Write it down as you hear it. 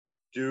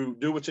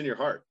do what's in your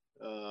heart.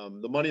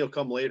 The money will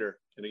come later.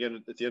 And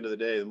again, at the end of the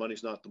day, the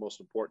money's not the most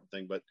important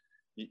thing, but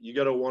you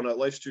got to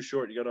life's too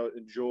short. You got to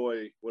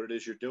enjoy what it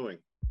is you're doing.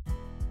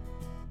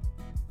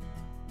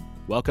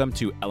 Welcome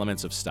to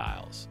Elements of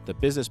Styles, the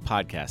business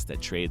podcast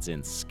that trades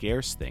in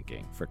scarce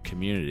thinking for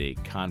community,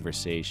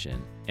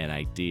 conversation, and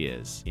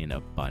ideas in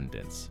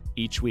abundance.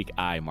 Each week,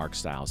 I, Mark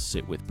Stiles,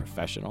 sit with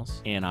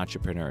professionals and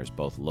entrepreneurs,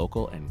 both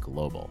local and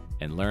global,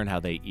 and learn how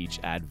they each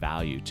add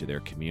value to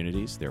their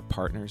communities, their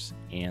partners,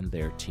 and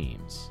their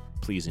teams.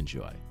 Please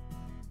enjoy.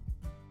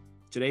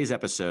 Today's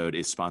episode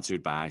is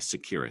sponsored by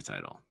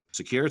Securititle.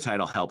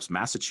 Securititle helps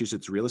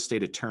Massachusetts real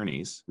estate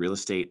attorneys, real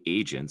estate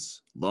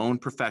agents, loan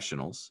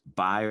professionals,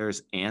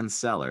 buyers, and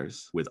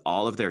sellers with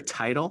all of their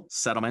title,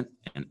 settlement,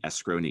 and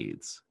escrow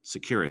needs.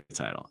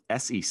 Securititle,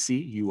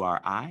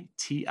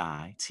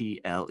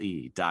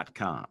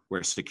 SECURITITLE.com,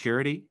 where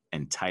security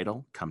and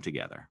title come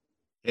together.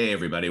 Hey,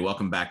 everybody.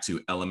 Welcome back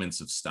to Elements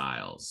of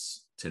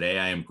Styles. Today,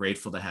 I am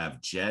grateful to have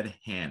Jed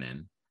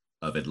Hannon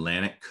of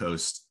Atlantic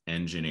Coast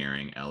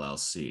Engineering,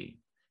 LLC.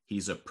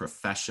 He's a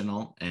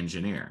professional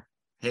engineer.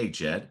 Hey,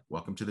 Jed,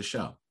 welcome to the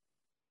show.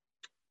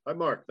 Hi,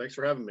 Mark. Thanks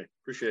for having me.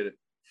 Appreciate it.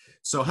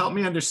 So help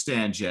me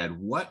understand, Jed,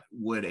 what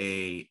would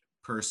a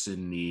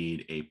person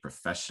need a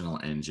professional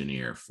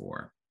engineer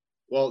for?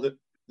 Well,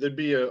 there'd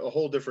be a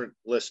whole different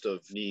list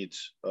of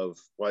needs of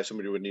why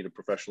somebody would need a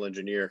professional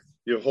engineer.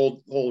 You have a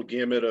whole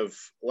gamut of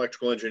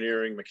electrical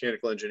engineering,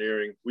 mechanical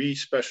engineering. We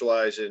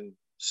specialize in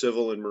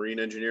civil and marine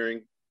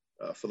engineering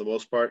for the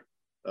most part.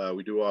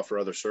 We do offer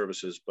other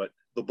services, but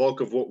the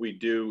bulk of what we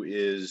do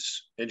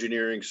is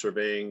engineering,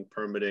 surveying,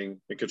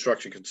 permitting, and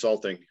construction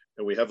consulting.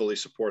 And we heavily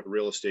support the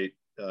real estate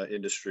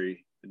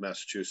industry in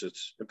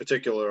Massachusetts, in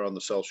particular on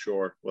the South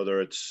Shore, whether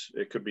it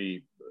could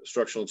be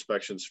structural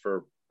inspections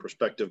for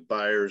prospective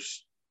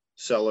buyers,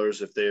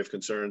 sellers, if they have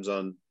concerns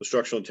on the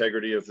structural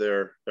integrity of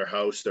their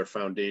house, their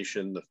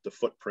foundation, the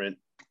footprint.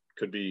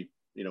 Could be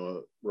a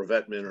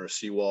revetment or a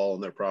seawall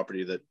on their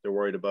property that they're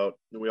worried about.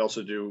 And we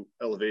also do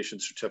elevation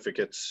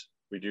certificates.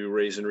 We do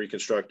raise and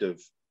reconstruct of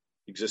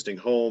existing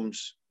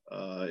homes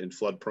in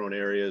flood-prone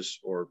areas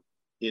or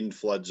in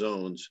flood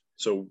zones.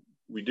 So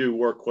we do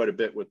work quite a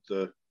bit with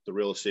the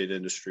real estate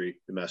industry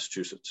in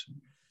Massachusetts.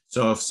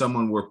 So if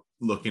someone were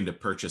looking to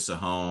purchase a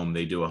home,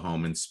 they do a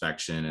home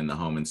inspection and the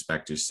home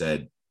inspector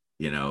said,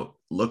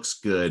 looks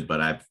good, but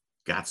I've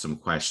got some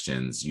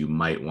questions. You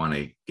might want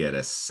to get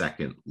a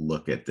second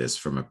look at this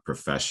from a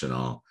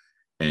professional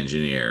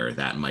engineer.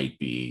 That might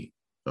be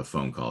a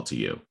phone call to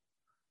you.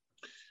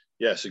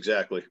 Yes,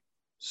 exactly.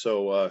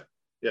 So,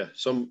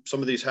 some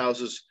of these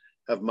houses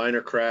have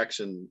minor cracks,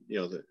 and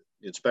the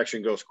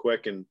inspection goes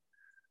quick, and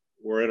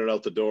we're in and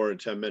out the door in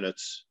 10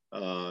 minutes.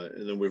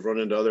 And then we've run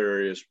into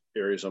other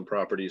areas on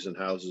properties and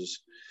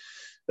houses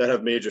that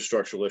have major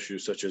structural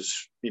issues, such as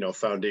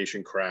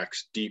foundation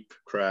cracks, deep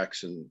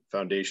cracks, and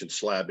foundation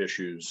slab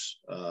issues,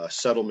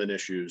 settlement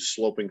issues,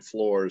 sloping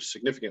floors,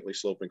 significantly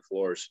sloping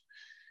floors.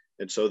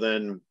 And so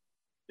then,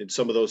 in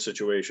some of those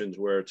situations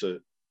where it's a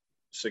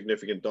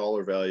significant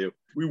dollar value,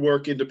 we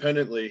work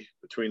independently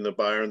between the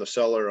buyer and the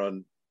seller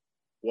on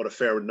what a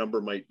fair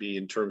number might be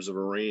in terms of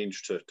a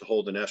range to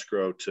hold an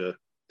escrow to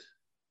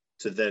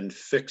then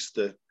fix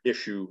the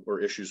issue,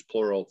 or issues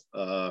plural,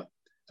 at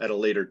a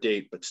later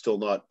date, but still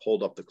not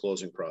hold up the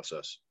closing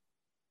process.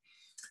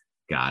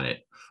 Got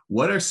it.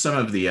 What are some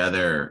of the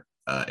other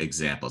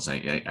examples?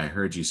 I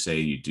heard you say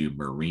you do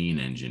marine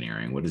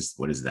engineering. What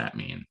does that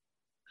mean?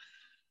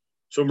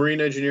 So marine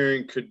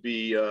engineering could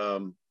be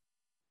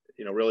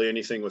really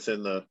anything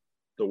within the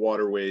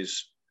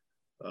waterways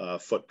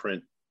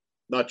footprint,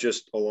 not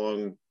just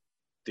along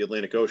the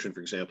Atlantic Ocean, for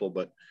example,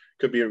 but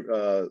could be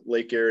a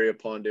lake area,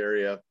 pond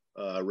area,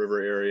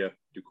 river area.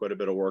 Do quite a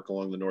bit of work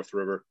along the North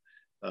River.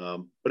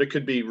 But it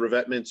could be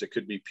revetments, it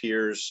could be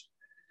piers,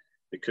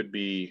 it could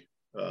be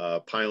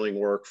piling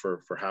work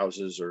for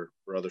houses or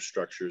for other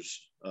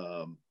structures.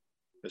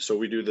 So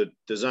we do the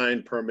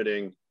design,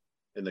 permitting,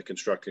 and the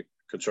construction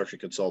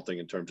consulting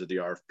in terms of the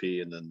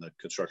RFP and then the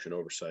construction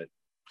oversight.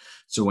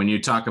 So when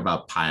you talk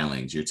about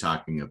pilings, you're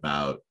talking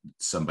about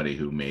somebody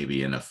who may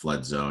be in a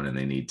flood zone and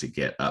they need to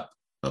get up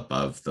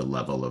above the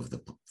level of the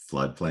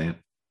floodplain?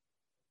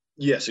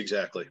 Yes,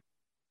 exactly.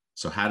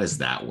 So how does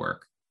that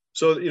work?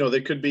 So,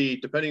 they could be,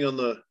 depending on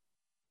the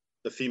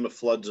FEMA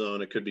flood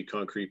zone, it could be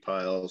concrete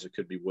piles, it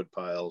could be wood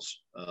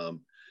piles.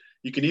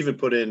 You can even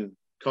put in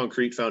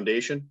concrete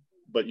foundation,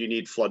 but you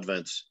need flood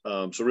vents.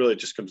 So really it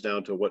just comes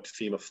down to what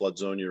FEMA flood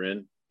zone you're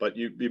in. But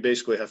you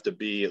basically have to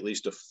be at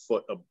least a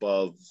foot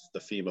above the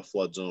FEMA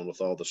flood zone with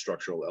all the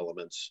structural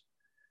elements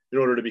in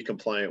order to be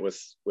compliant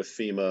with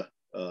FEMA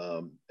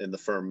and the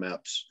firm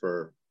maps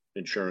for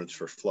insurance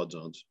for flood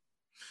zones.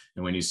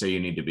 And when you say you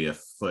need to be a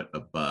foot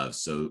above,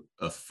 so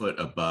a foot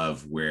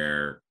above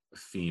where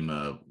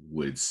FEMA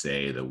would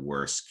say the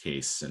worst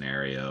case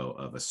scenario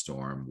of a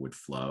storm would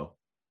flow?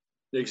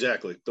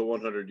 Exactly. The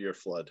 100-year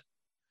flood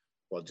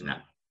zone.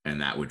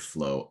 And that would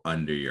flow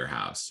under your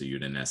house. So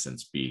you'd in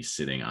essence be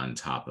sitting on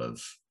top of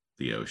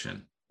the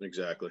ocean.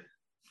 Exactly.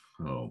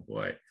 Oh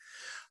boy.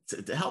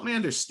 to help me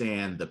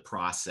understand the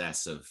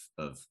process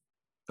of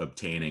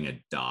obtaining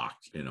a dock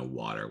in a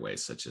waterway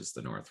such as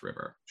the North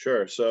River.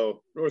 Sure.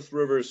 So North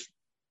River is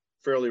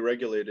fairly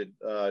regulated,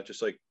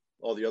 just like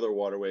all the other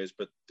waterways,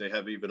 but they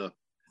have even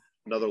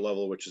another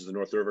level, which is the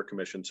North River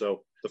Commission.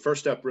 So the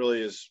first step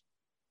really is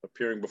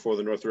appearing before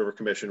the North River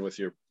Commission with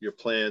your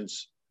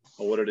plans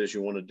on what it is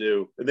you want to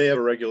do. And they have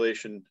a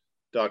regulation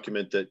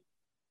document that,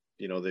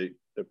 you know,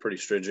 they're pretty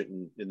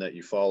stringent in that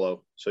you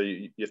follow. So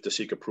you have to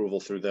seek approval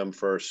through them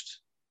first.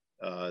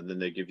 And then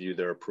they give you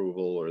their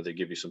approval, or they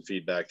give you some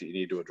feedback that you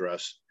need to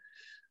address.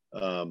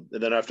 And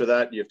then after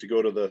that, you have to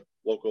go to the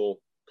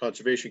local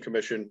conservation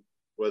commission,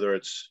 whether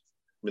it's,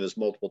 I mean, there's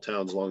multiple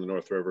towns along the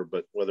North River,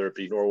 but whether it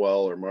be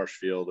Norwell or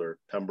Marshfield or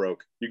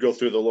Pembroke, you go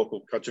through the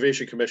local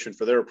conservation commission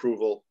for their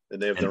approval,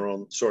 and they have their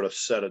own sort of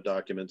set of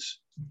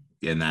documents.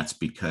 And that's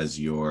because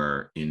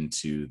you're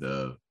into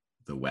the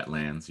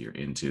wetlands, you're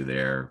into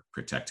their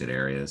protected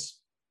areas.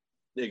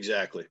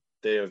 Exactly.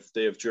 They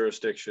have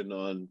jurisdiction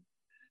on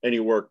any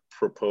work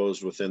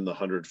proposed within the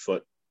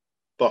 100-foot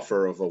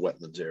buffer of a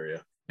wetlands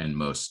area. And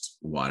most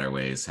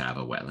waterways have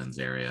a wetlands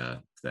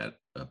area that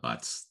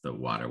abuts the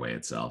waterway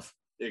itself.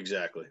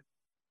 Exactly.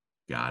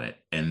 Got it.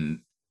 And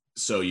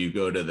so you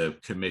go to the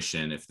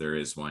commission, if there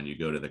is one, you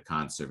go to the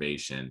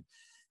conservation,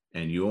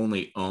 and you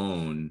only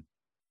own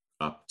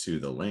up to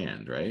the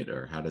land, right?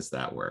 Or how does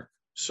that work?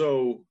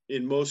 So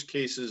in most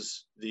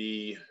cases,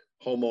 the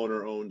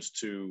homeowner owns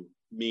to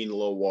mean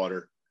low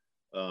water.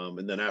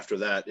 And then after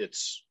that,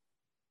 it's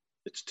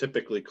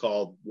typically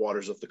called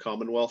waters of the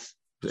Commonwealth.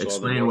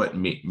 Explain what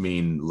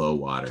mean low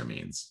water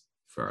means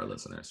for our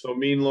listeners. So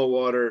mean low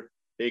water,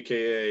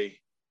 AKA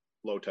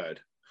low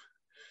tide.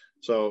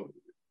 So,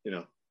 you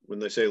know, when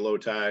they say low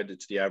tide,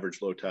 it's the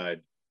average low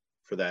tide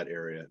for that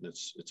area. And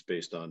it's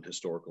based on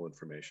historical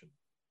information.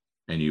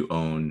 And you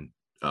own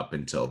up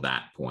until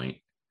that point.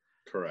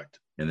 Correct.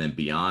 And then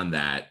beyond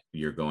that,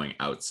 you're going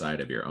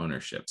outside of your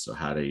ownership. So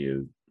how do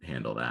you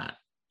handle that?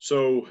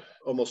 So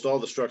almost all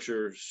the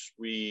structures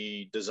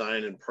we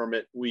design and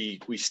permit, we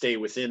stay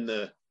within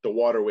the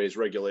waterways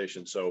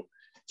regulation. So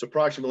it's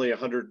approximately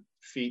 100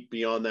 feet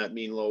beyond that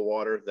mean low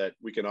water that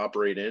we can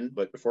operate in.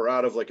 But if we're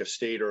out of like a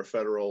state or a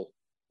federal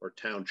or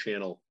town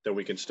channel, then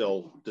we can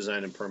still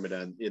design and permit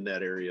in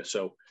that area.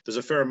 So there's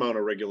a fair amount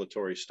of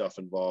regulatory stuff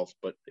involved,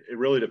 but it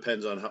really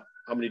depends on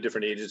how many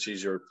different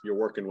agencies you're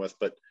working with.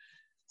 But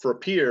for a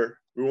pier,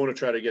 we want to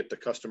try to get the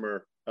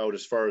customer out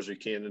as far as we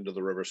can into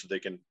the river so they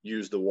can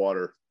use the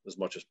water as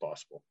much as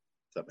possible,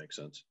 if that makes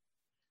sense.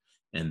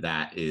 And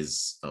that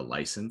is a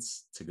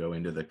license to go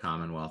into the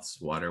Commonwealth's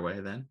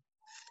waterway then?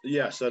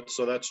 Yes,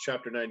 that's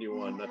Chapter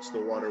 91. That's the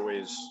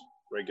waterways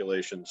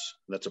regulations.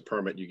 That's a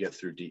permit you get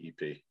through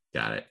DEP.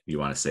 Got it. You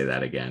want to say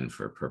that again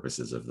for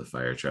purposes of the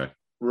fire truck?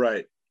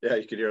 Right. Yeah,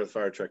 you could hear the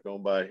fire truck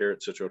going by here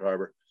at Scituate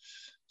Harbor.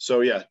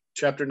 So yeah,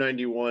 Chapter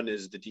 91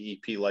 is the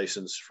DEP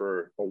license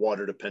for a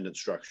water dependent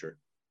structure,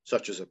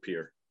 such as a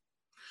pier.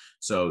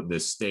 So the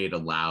state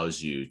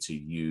allows you to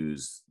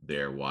use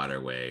their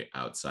waterway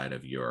outside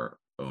of your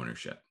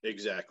ownership.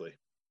 Exactly.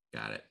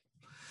 Got it.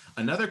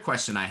 Another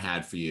question I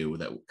had for you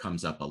that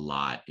comes up a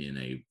lot in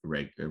a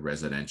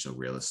residential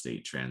real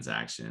estate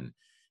transaction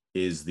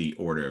is the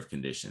order of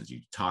conditions. You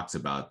talked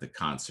about the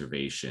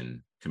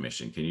Conservation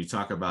Commission. Can you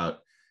talk about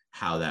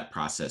how that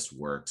process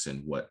works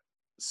and what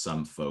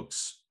some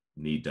folks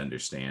need to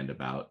understand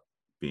about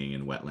being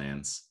in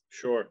wetlands?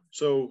 Sure.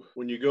 So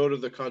when you go to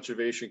the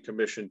Conservation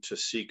Commission to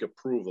seek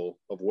approval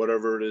of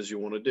whatever it is you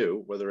want to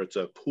do, whether it's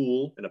a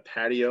pool and a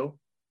patio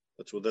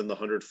that's within the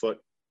 100-foot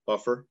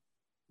buffer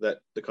that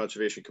the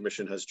Conservation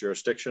Commission has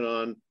jurisdiction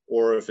on,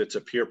 or if it's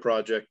a pier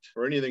project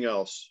or anything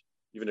else,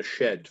 even a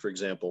shed, for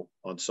example,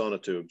 on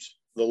sonotubes,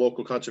 the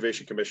local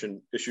Conservation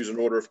Commission issues an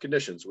order of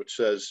conditions, which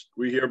says,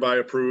 we hereby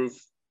approve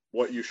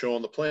what you show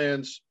on the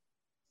plans,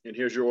 and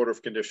here's your order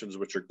of conditions,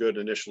 which are good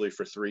initially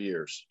for 3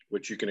 years,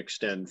 which you can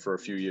extend for a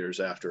few years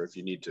after if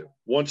you need to.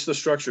 Once the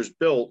structure's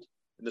built,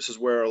 and this is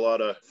where a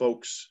lot of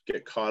folks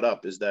get caught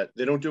up, is that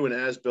they don't do an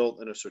as-built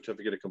and a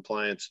certificate of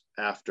compliance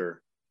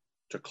after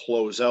to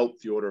close out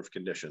the order of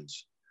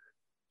conditions.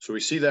 So we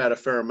see that a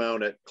fair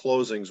amount at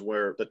closings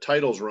where the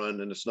title's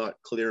run and it's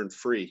not clear and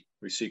free.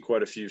 We see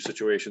quite a few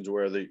situations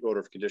where the order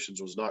of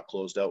conditions was not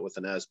closed out with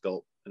an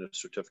as-built and a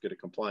certificate of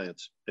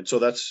compliance. And so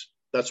that's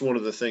one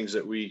of the things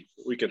that we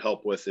can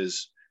help with,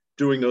 is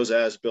doing those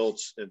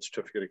as-builts and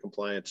certificate of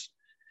compliance,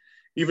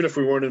 even if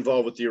we weren't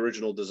involved with the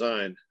original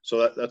design. So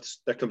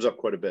that comes up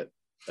quite a bit,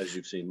 as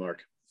you've seen,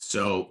 Mark.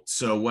 So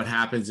what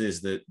happens is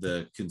that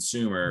the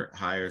consumer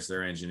hires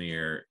their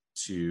engineer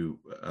to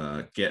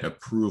get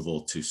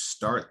approval to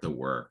start the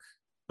work.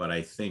 But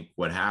I think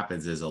what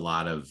happens is a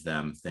lot of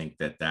them think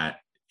that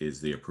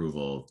is the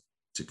approval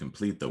to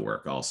complete the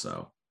work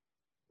also,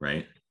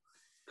 right?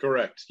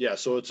 Correct. Yeah.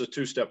 So it's a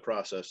two-step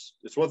process.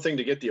 It's one thing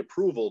to get the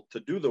approval to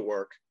do the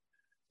work,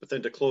 but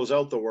then to close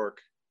out the work,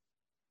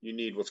 you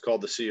need what's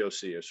called the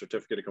COC, a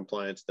certificate of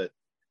compliance, that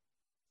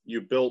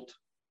you built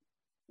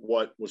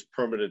what was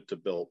permitted to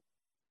build.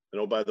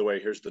 And oh, by the way,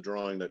 here's the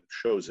drawing that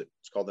shows it.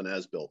 It's called an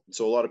as-built.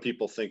 So a lot of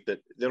people think that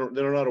they're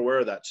not aware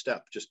of that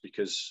step just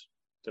because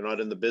they're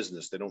not in the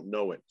business. They don't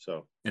know it.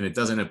 So, and it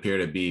doesn't appear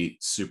to be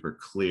super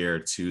clear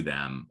to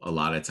them. A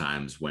lot of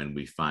times when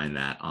we find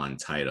that on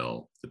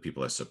title, the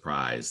people are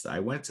surprised. I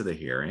went to the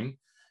hearing,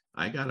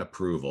 I got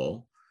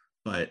approval,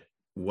 but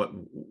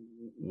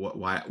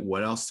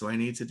what else do I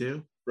need to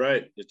do?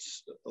 Right.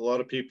 It's a lot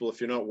of people, if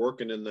you're not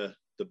working in the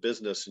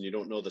business and you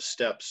don't know the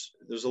steps,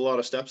 there's a lot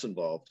of steps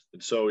involved.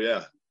 And so,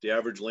 yeah, the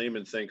average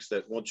layman thinks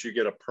that once you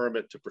get a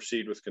permit to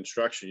proceed with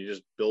construction, you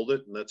just build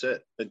it and that's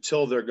it,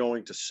 until they're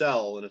going to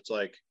sell. And it's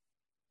like,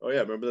 oh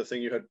yeah, remember the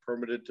thing you had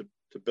permitted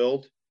to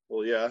build?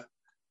 Well, yeah.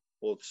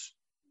 Well, it's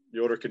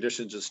the order of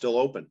conditions is still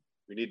open.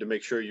 We need to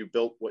make sure you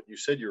built what you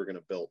said you were going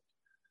to build.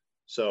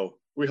 So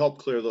we help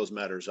clear those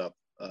matters up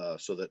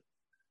so that,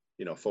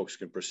 folks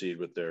can proceed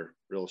with their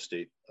real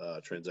estate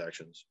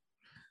transactions.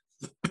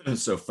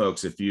 So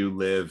folks, if you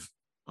live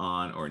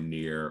on or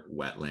near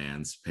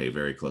wetlands, pay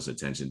very close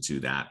attention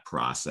to that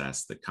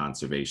process, the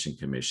Conservation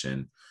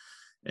Commission,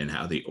 and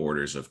how the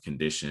orders of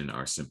condition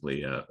are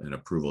simply an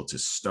approval to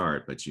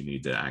start, but you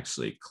need to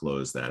actually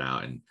close that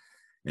out.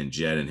 And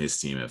Jed and his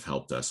team have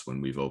helped us when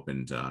we've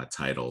opened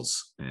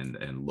titles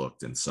and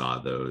looked and saw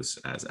those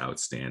as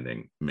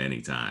outstanding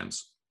many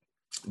times.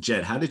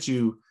 Jed, how did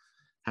you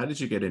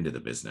get into the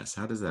business?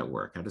 How does that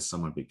work? How does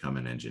someone become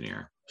an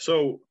engineer?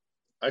 So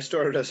I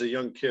started as a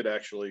young kid,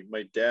 actually.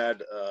 My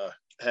dad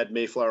had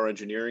Mayflower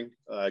Engineering.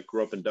 I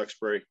grew up in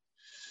Duxbury.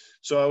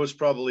 So I was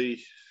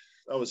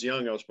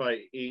young. I was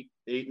probably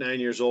 9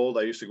 years old.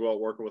 I used to go out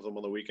working with him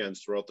on the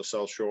weekends throughout the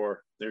South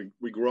Shore.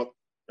 I grew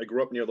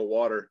up near the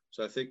water.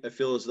 So I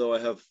feel as though I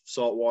have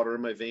salt water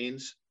in my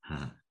veins.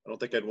 Huh. I don't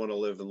think I'd want to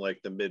live in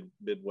like the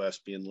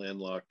Midwest being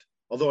landlocked,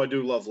 although I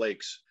do love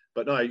lakes.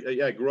 But no,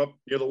 I grew up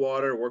near the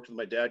water, worked with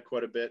my dad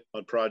quite a bit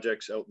on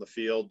projects out in the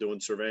field, doing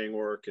surveying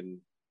work and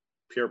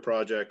peer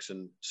projects.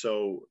 And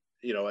so,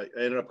 I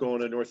ended up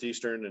going to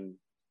Northeastern and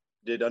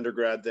did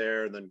undergrad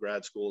there and then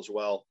grad school as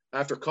well.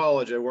 After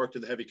college, I worked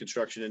in the heavy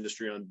construction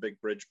industry on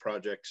big bridge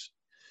projects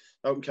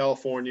out in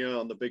California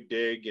on the Big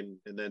Dig. And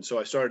then, so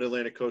I started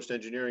Atlantic Coast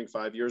Engineering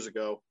 5 years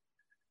ago,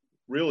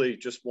 really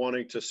just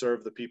wanting to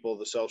serve the people of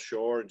the South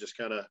Shore and just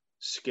kind of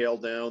scale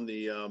down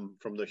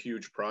from the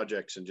huge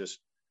projects and just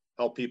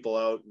help people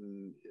out.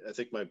 And I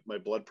think my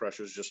blood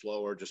pressure is just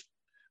lower, just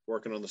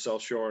working on the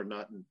South Shore,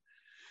 not in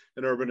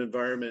an urban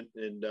environment,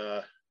 and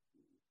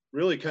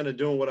really kind of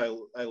doing what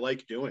I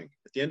like doing.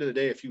 At the end of the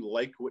day, if you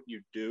like what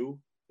you do,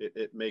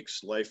 it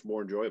makes life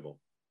more enjoyable.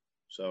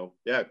 So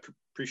yeah, I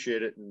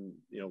appreciate it. And,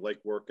 like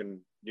working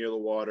near the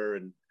water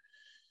and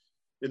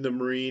in the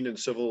marine and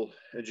civil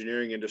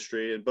engineering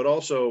industry. But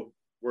also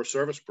we're a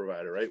service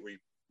provider, right?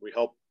 We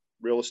help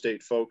real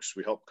estate folks,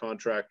 we help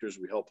contractors,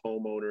 we help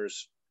homeowners.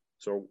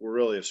 So we're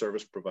really a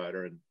service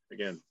provider. And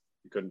again,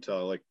 you couldn't tell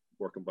I like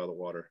working by the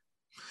water.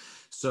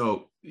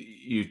 So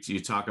you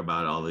talk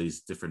about all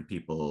these different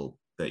people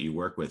that you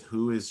work with.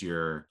 Who is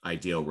your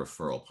ideal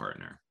referral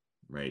partner,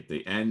 right?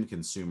 The end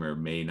consumer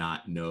may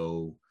not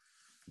know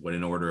what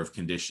an order of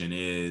condition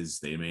is.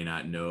 They may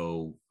not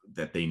know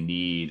that they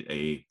need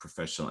a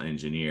professional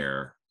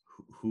engineer.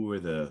 Who are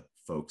the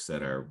folks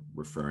that are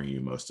referring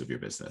you most of your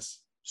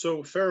business?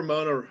 So a fair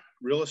amount of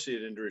real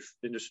estate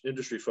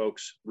industry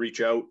folks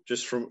reach out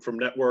just from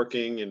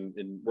networking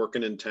and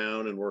working in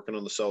town and working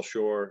on the South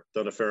Shore.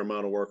 Done a fair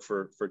amount of work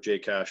for Jay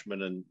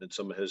Cashman and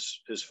some of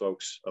his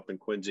folks up in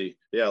Quincy.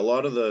 Yeah, a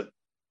lot of the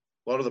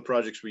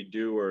projects we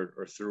do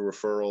are through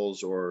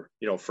referrals or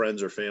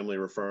friends or family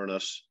referring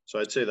us. So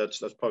I'd say that's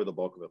probably the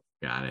bulk of it.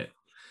 Got it.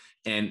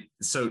 And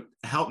so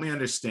help me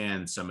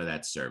understand some of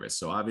that service.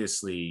 So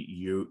obviously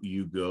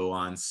you go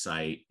on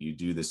site, you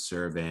do the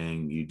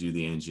surveying, you do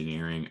the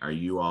engineering. Are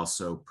you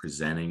also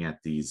presenting at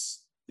these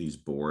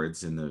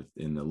boards in the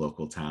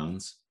local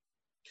towns?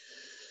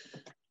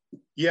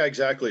 Yeah,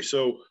 exactly.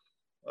 So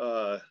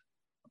I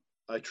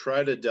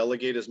try to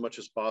delegate as much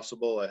as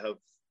possible. I have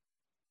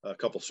a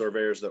couple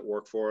surveyors that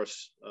work for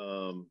us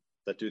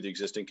that do the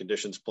existing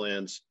conditions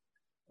plans.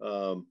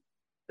 And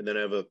then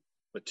I have a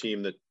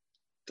team that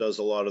does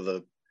a lot of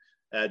the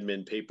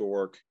admin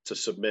paperwork to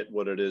submit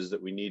what it is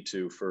that we need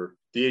to for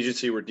the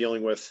agency we're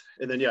dealing with.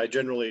 And then, yeah, I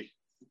generally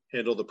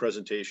handle the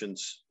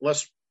presentations.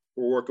 Unless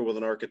we're working with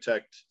an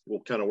architect, we'll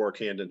kind of work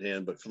hand in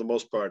hand. But for the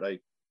most part, I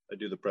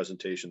do the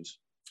presentations.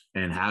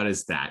 And how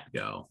does that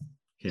go?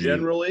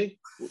 Generally,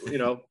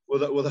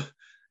 with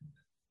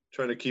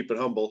trying to keep it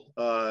humble.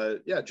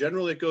 Yeah,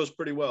 generally it goes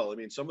pretty well. I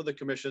mean, some of the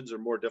commissions are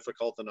more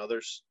difficult than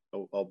others.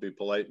 I'll be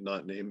polite and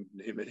not name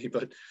any,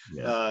 but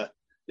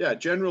yeah,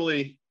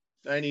 generally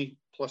 90+%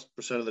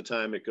 of the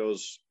time it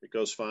goes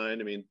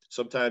fine. I mean,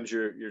 sometimes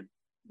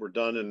we're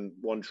done in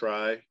one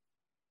try.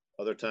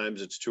 Other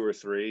times it's 2 or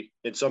 3.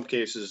 In some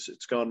cases,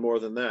 it's gone more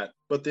than that.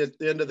 But at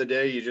the end of the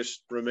day, you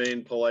just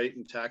remain polite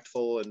and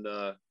tactful and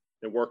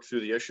work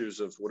through the issues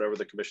of whatever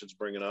the commission's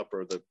bringing up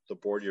or the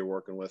board you're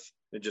working with,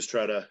 and just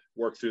try to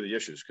work through the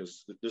issues,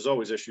 because there's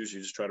always issues.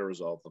 You just try to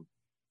resolve them.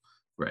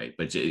 Right.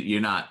 But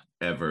you're not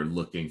ever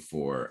looking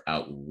for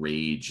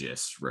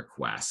outrageous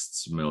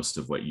requests. Most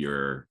of what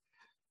you're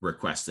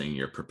requesting,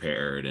 you're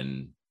prepared,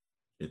 and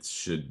it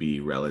should be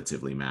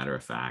relatively matter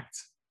of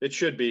fact. It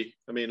should be.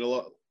 I mean,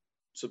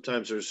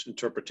 sometimes there's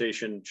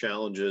interpretation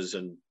challenges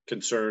and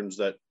concerns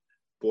that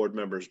board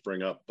members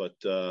bring up, but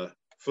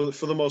for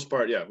the most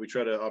part, yeah, we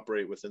try to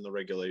operate within the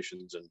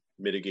regulations and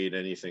mitigate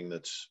anything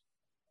that's,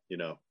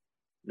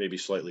 maybe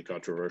slightly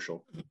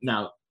controversial.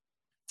 Now,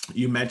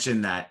 you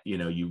mentioned that,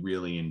 you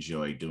really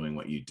enjoy doing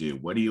what you do.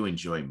 What do you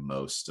enjoy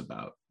most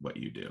about what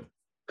you do?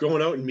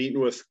 Going out and meeting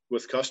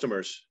with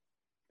customers,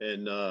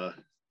 and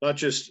not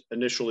just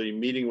initially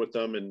meeting with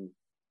them and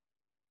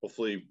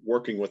hopefully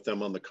working with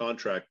them on the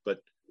contract, but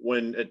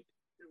when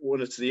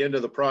it's the end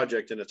of the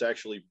project and it's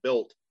actually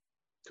built,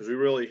 because we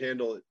really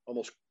handle it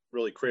almost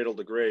really cradle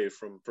to grave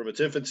from its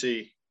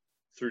infancy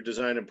through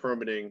design and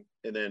permitting,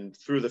 and then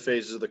through the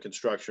phases of the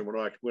construction. We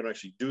don't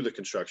actually do the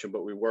construction,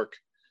 but we work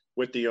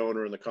with the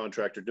owner and the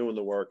contractor doing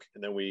the work,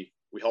 and then we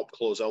help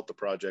close out the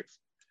project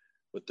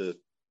with the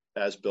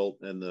as-built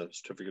and the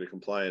certificate of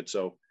compliance.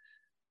 So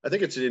I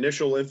think it's the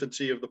initial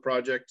infancy of the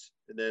project,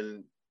 and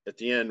then at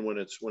the end, when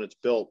it's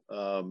built,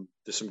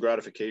 there's some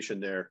gratification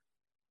there,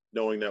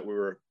 knowing that we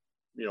were,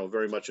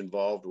 very much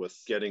involved with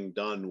getting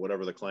done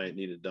whatever the client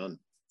needed done.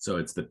 So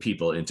it's the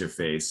people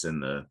interface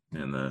and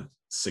the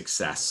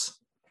success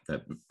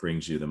that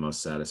brings you the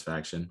most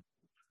satisfaction.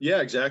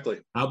 Yeah, exactly.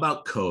 How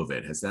about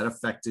COVID? Has that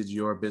affected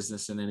your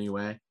business in any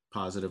way,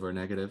 positive or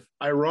negative?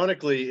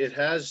 Ironically, it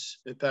has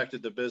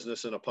impacted the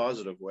business in a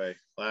positive way.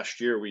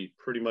 Last year, we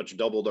pretty much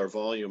doubled our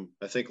volume,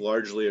 I think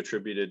largely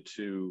attributed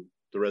to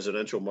the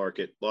residential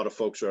market. A lot of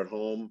folks are at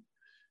home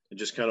and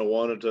just kind of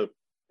wanted to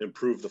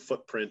improve the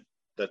footprint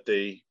that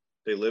they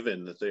live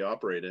in, that they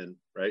operate in,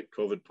 right?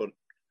 COVID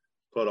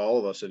put all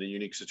of us in a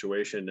unique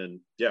situation.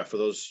 And yeah, for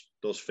those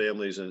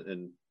families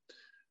and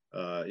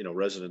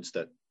residents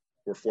that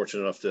were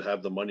fortunate enough to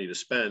have the money to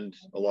spend,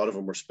 a lot of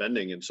them were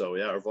spending. And so,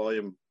 yeah, our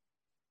volume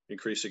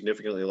increased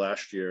significantly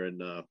last year.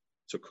 And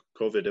so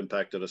COVID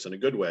impacted us in a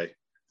good way,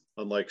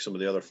 unlike some of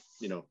the other,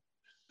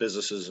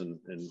 businesses and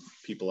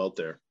people out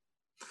there.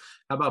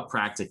 How about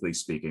practically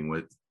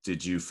speaking?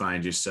 Did you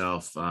find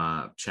yourself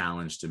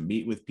challenged to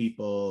meet with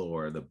people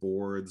or the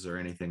boards or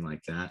anything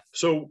like that?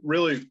 So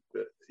really,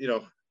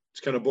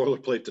 it's kind of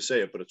boilerplate to say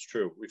it, but it's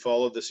true. We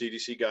followed the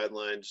CDC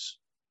guidelines.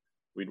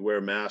 We'd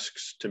wear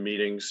masks to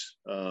meetings.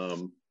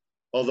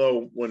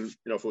 Although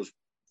if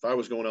I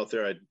was going out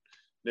there, I'd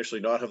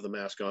initially not have the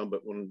mask on,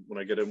 but when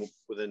I get in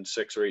within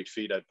 6 or 8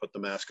 feet, I'd put the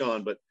mask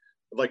on. But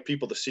I'd like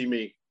people to see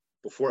me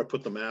before I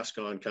put the mask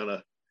on, kind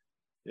of,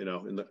 in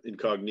the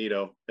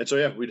incognito. And so,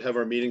 yeah, we'd have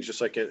our meetings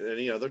just like at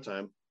any other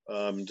time,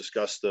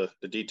 discuss the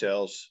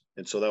details.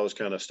 And so that was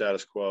kind of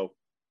status quo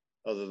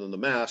other than the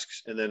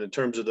masks. And then in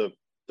terms of the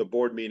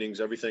board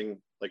meetings,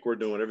 everything like we're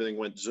doing, everything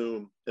went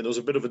Zoom, and there was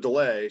a bit of a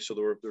delay. So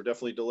there were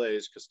definitely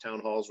delays because town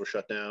halls were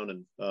shut down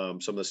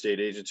and some of the state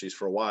agencies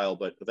for a while,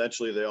 but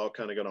eventually they all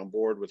kind of got on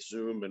board with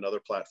Zoom and other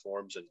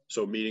platforms. And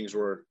so meetings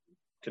were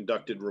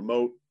conducted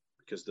remote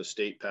because the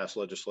state passed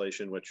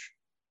legislation, which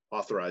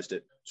authorized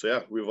it. So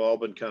yeah, we've all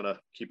been kind of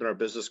keeping our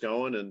business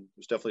going, and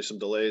there's definitely some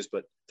delays,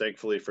 but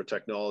thankfully for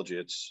technology,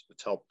 it's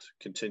helped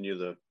continue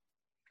the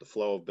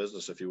flow of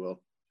business, if you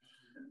will.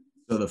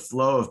 So the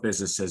flow of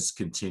business has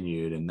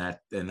continued, and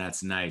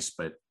that's nice.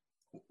 But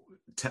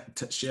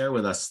share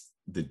with us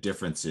the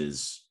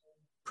differences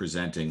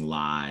presenting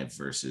live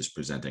versus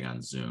presenting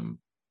on Zoom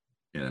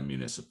in a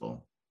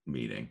municipal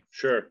meeting.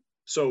 Sure.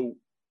 So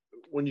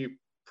when you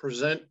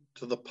present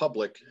to the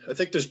public, I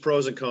think there's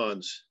pros and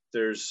cons.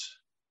 There's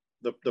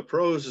the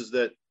pros is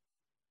that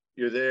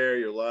you're there,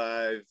 you're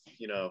live,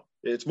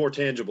 it's more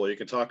tangible. You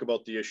can talk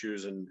about the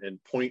issues and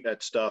point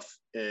at stuff,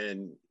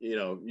 and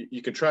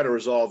you can try to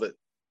resolve it,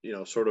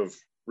 sort of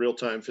real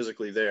time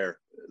physically there.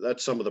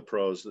 That's some of the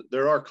pros.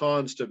 There are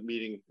cons to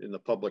meeting in the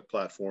public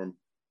platform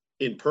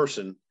in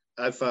person.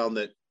 I've found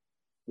that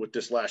with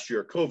this last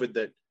year of COVID,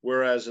 that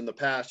whereas in the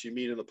past you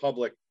meet in the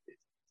public,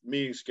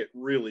 meetings get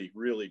really,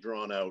 really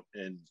drawn out,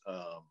 and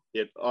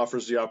it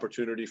offers the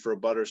opportunity for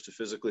abutters to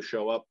physically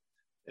show up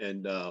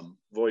and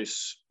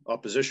voice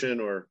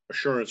opposition or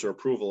assurance or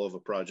approval of a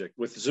project.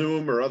 With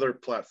Zoom or other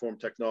platform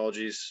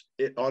technologies,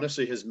 it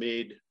honestly has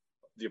made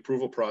the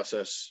approval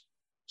process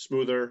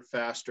smoother,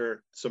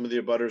 faster. Some of the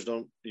abutters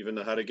don't even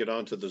know how to get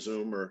onto the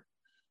Zoom or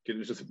get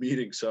into the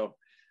meeting. So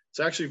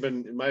it's actually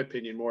been, in my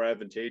opinion, more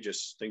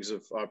advantageous. Things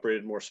have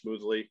operated more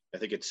smoothly. I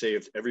think it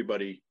saved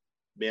everybody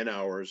man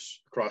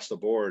hours across the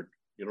board.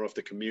 You don't have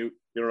to commute.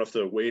 You don't have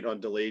to wait on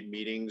delayed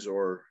meetings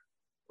or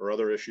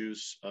other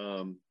issues.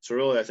 So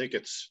really, I think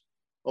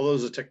although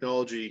there's a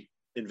technology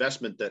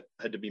investment that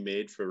had to be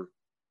made for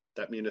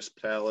that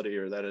municipality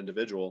or that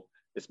individual,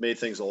 it's made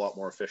things a lot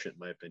more efficient, in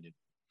my opinion.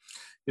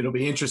 It'll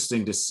be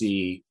interesting to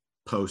see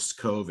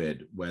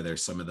post-COVID whether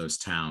some of those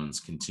towns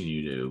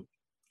continue to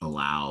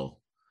allow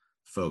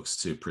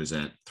folks to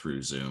present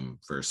through Zoom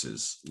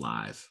versus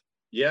live.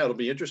 Yeah, it'll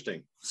be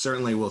interesting.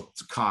 Certainly will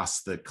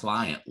cost the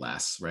client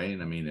less, right?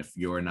 I mean, if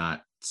you're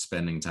not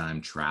spending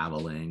time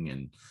traveling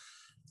and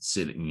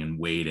sitting and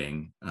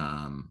waiting,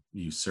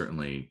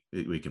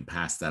 we can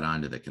pass that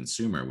on to the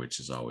consumer, which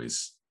is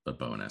always a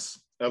bonus.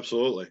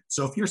 Absolutely.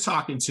 So if you're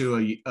talking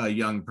to a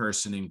young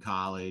person in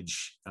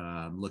college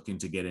looking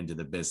to get into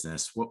the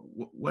business,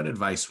 what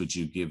advice would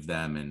you give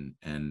them,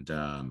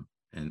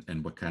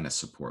 and what kind of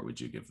support would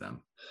you give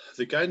them?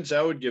 The guidance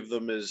I would give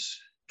them is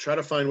try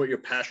to find what you're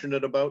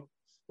passionate about,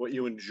 what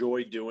you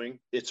enjoy doing.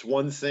 It's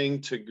one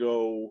thing to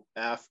go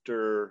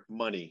after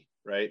money,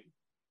 right?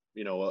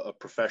 A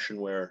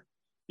profession where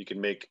you can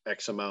make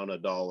X amount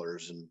of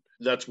dollars, and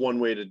that's one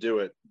way to do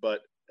it.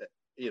 But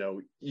you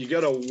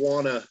gotta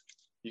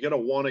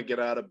wanna get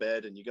out of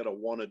bed, and you gotta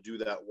wanna do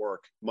that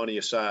work, money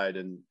aside.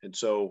 And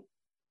so,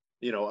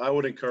 I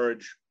would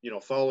encourage,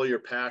 follow your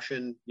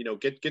passion,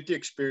 get the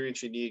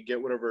experience you need,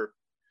 get whatever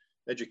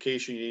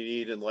education you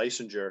need and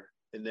licensure.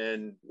 And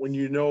then when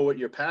you know what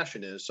your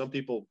passion is, some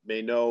people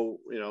may know,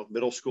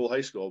 middle school,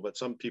 high school, but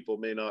some people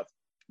may not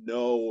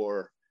know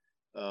or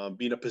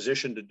be in a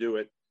position to do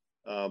it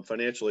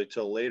financially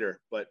till later.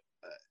 But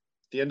at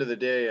the end of the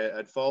day,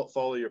 I'd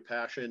follow your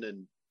passion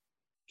and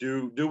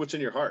do what's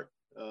in your heart.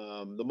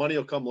 The money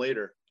will come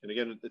later. And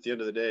again, at the end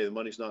of the day, the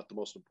money's not the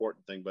most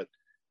important thing, but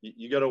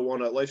you got to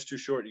life's too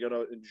short. You got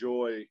to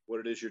enjoy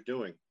what it is you're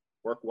doing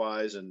work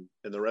wise, and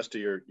the rest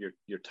of your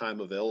time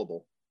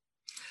available.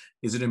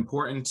 Is it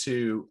important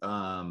to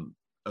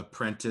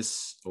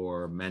apprentice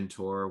or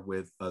mentor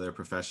with other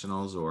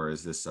professionals, or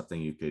is this something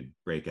you could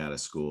break out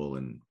of school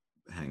and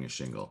hang a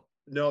shingle?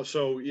 No.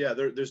 So yeah,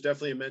 there's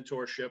definitely a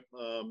mentorship.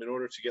 In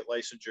order to get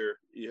licensure,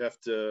 you have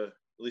to,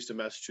 at least in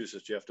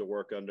Massachusetts, you have to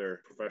work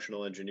under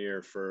professional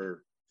engineer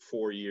for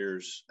 4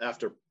 years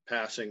after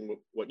passing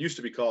what used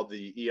to be called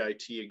the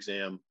EIT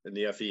exam and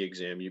the FE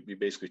exam. You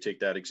basically take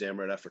that exam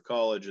right after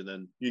college, and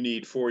then you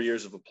need 4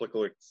 years of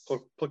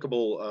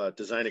applicable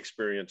design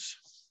experience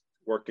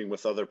working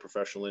with other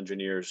professional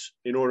engineers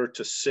in order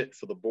to sit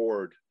for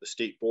the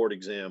state board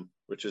exam,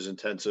 which is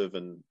intensive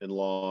and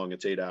long.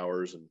 It's 8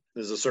 hours, and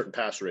there's a certain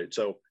pass rate.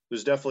 So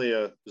there's definitely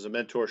a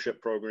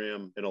mentorship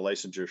program and a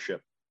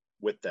licensureship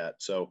with that.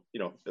 So,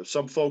 if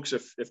some folks,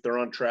 if they're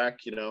on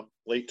track,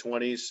 late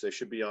 20s, they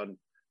should be on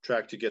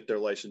track to get their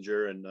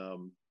licensure.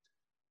 And,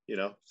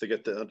 if they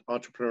get the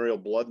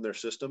entrepreneurial blood in their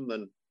system,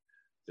 then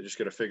they just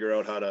got to figure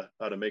out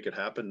how to make it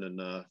happen.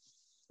 And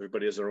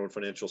everybody has their own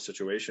financial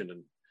situation,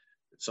 and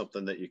it's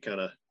something that you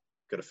kind of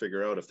got to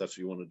figure out if that's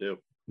what you want to do.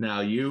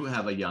 Now, you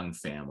have a young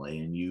family,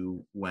 and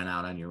you went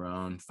out on your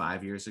own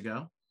 5 years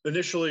ago?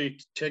 Initially,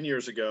 10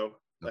 years ago.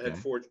 Okay. I had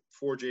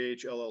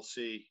 4JH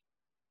LLC,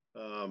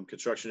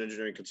 construction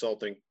engineering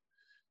consulting.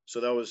 So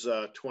that was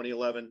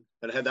 2011,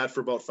 and I had that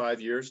for about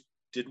 5 years.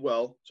 Did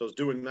well. So I was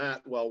doing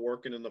that while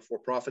working in the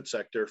for-profit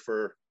sector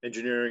for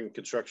engineering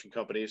construction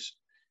companies.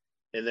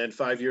 And then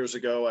 5 years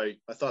ago, I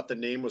thought the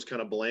name was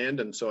kind of bland,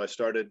 and so I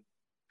started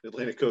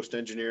Atlantic Coast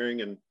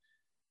Engineering and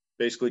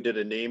basically did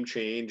a name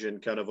change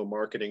and kind of a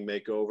marketing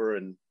makeover.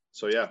 And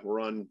so yeah,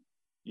 we're on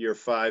year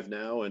 5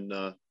 now, and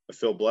I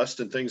feel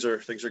blessed, and things are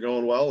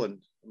going well, and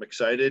I'm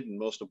excited, and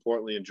most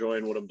importantly,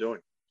 enjoying what I'm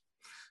doing.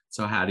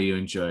 So how do you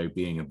enjoy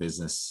being a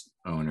business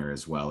owner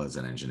as well as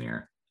an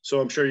engineer? So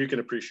I'm sure you can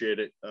appreciate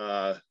it.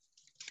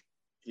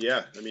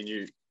 Yeah, I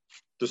mean,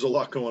 there's a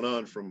lot going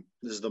on.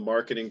 There's the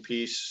marketing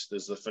piece,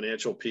 there's the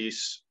financial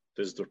piece,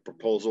 there's the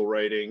proposal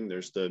writing,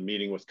 there's the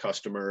meeting with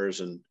customers,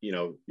 and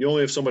you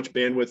only have so much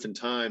bandwidth and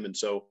time, and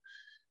so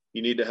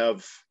you need to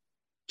have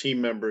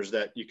team members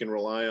that you can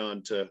rely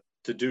on to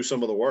do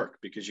some of the work,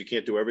 because you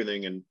can't do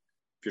everything. And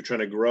if you're trying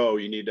to grow,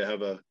 you need to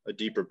have a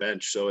deeper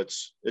bench. So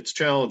it's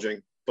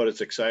challenging, but it's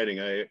exciting.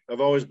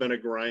 I've always been a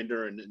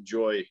grinder and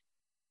enjoy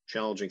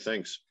challenging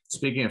things.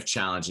 Speaking of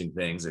challenging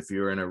things, if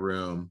you're in a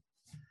room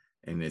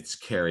and it's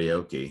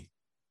karaoke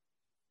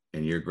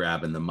and you're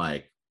grabbing the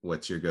mic,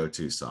 what's your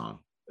go-to song?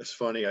 It's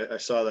funny. I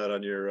saw that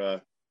on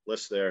your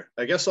list there.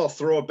 I guess I'll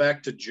throw it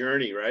back to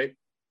Journey, right?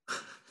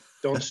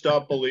 Don't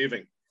Stop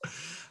Believing.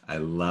 I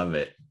love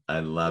it.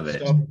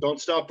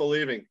 Don't stop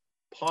believing.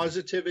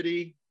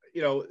 Positivity.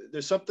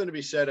 There's something to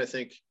be said. I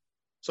think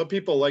some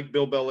people like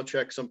Bill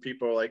Belichick. Some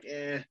people are like,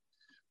 eh.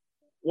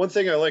 One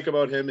thing I like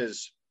about him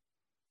is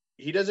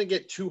he doesn't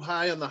get too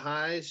high on the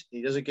highs.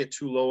 He doesn't get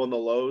too low on the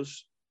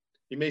lows.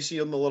 He may see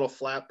him a little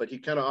flat, but he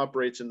kind of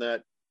operates in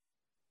that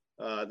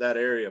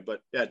area.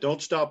 But yeah,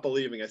 don't stop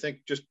believing. I think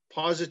just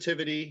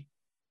positivity,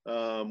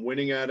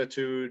 winning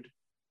attitude,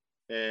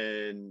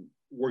 and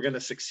we're going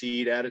to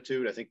succeed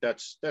attitude. I think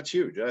that's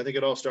huge. I think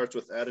it all starts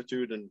with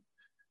attitude and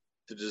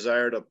the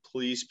desire to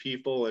please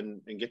people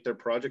and get their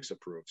projects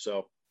approved.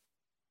 So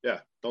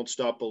yeah, don't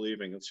stop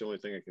believing. That's the only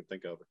thing I can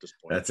think of at this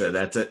point.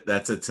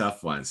 That's a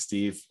tough one.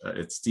 Steve,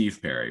 it's Steve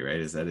Perry, right?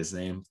 Is that his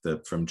name?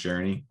 From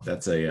Journey?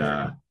 That's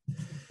I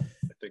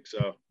think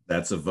so.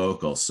 That's a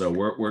vocal. So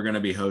we're going to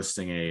be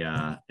hosting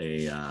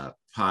a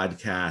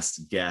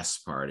podcast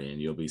guest party, and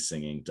you'll be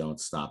singing "Don't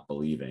Stop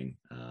Believing"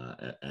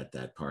 at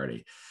that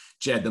party.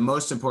 Jed, the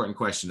most important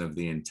question of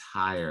the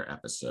entire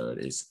episode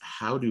is,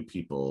 how do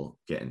people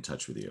get in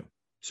touch with you?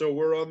 So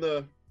we're on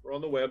the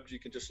web. You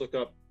can just look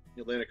up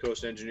Atlantic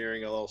Coast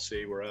Engineering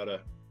LLC. We're out of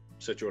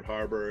Situate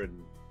Harbor,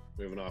 and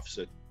We have an office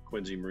at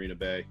Quincy Marina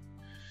Bay.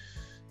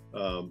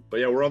 But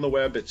yeah, we're on the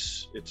web.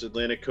 It's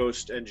Atlantic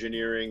Coast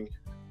Engineering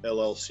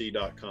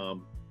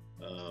LLC.com,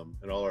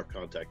 and all our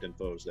contact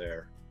info is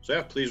there. So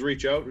yeah, please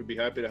reach out. We'd be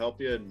happy to help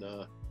you. And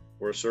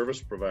we're a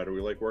service provider. We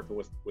like working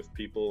with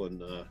people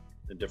and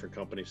different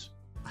companies.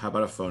 How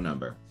about a phone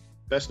number?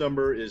 Best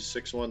number is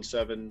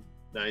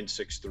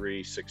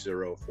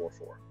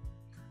 617-963-6044.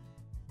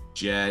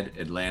 Jed,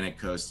 Atlantic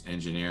Coast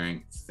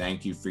Engineering,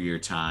 thank you for your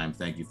time.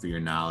 Thank you for your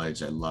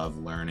knowledge. I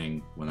love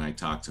learning when I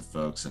talk to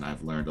folks, and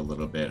I've learned a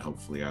little bit.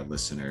 Hopefully our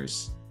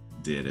listeners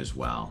did as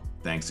well.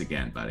 Thanks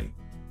again, buddy.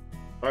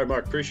 All right,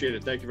 Mark, appreciate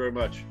it. Thank you very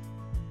much.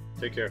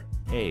 Take care.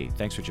 Hey,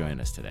 thanks for joining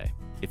us today.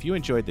 If you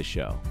enjoyed the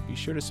show, be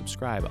sure to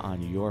subscribe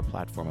on your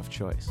platform of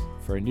choice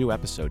for a new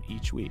episode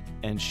each week,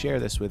 and share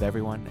this with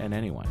everyone and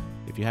anyone.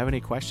 If you have any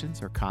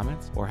questions or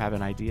comments, or have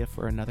an idea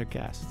for another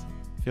guest,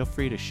 feel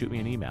free to shoot me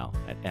an email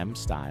at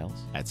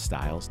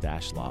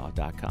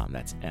mstiles@stiles-law.com.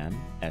 That's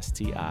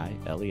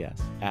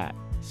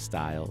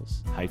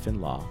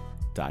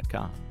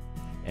MSTILES@stiles-law.com.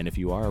 And if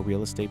you are a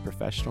real estate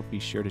professional, be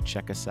sure to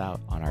check us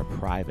out on our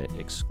private,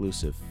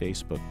 exclusive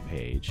Facebook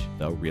page,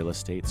 The Real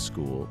Estate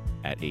School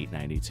at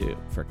 892,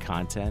 for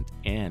content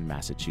and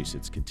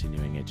Massachusetts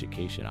continuing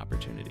education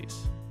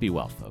opportunities. Be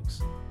well,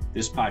 folks.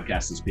 This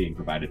podcast is being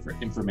provided for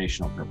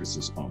informational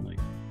purposes only.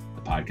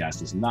 The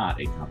podcast is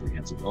not a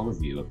comprehensive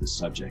overview of this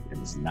subject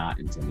and is not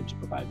intended to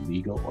provide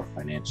legal or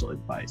financial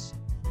advice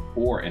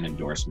or an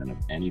endorsement of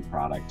any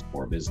product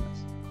or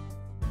business.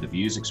 The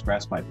views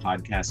expressed by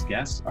podcast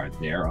guests are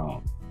their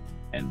own,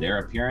 and their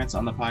appearance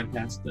on the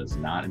podcast does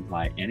not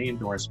imply any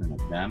endorsement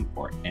of them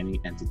or any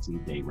entity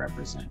they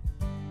represent.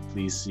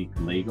 Please seek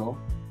legal,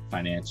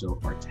 financial,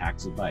 or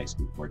tax advice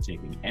before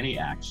taking any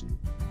action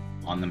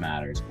on the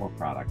matters or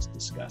products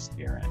discussed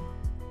herein.